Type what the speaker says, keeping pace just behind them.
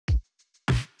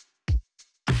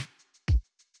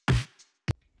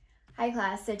Hi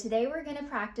class, so today we're going to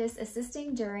practice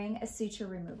assisting during a suture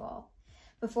removal.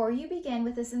 Before you begin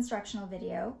with this instructional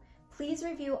video, please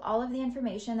review all of the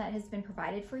information that has been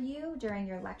provided for you during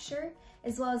your lecture,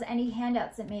 as well as any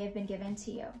handouts that may have been given to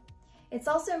you. It's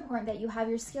also important that you have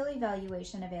your skill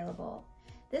evaluation available.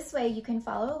 This way you can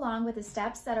follow along with the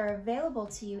steps that are available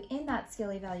to you in that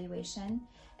skill evaluation,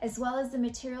 as well as the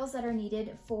materials that are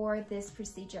needed for this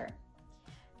procedure.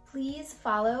 Please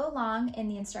follow along in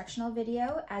the instructional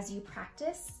video as you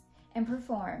practice and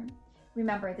perform.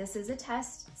 Remember, this is a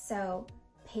test, so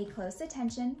pay close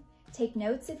attention, take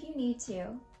notes if you need to,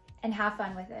 and have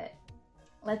fun with it.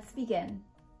 Let's begin.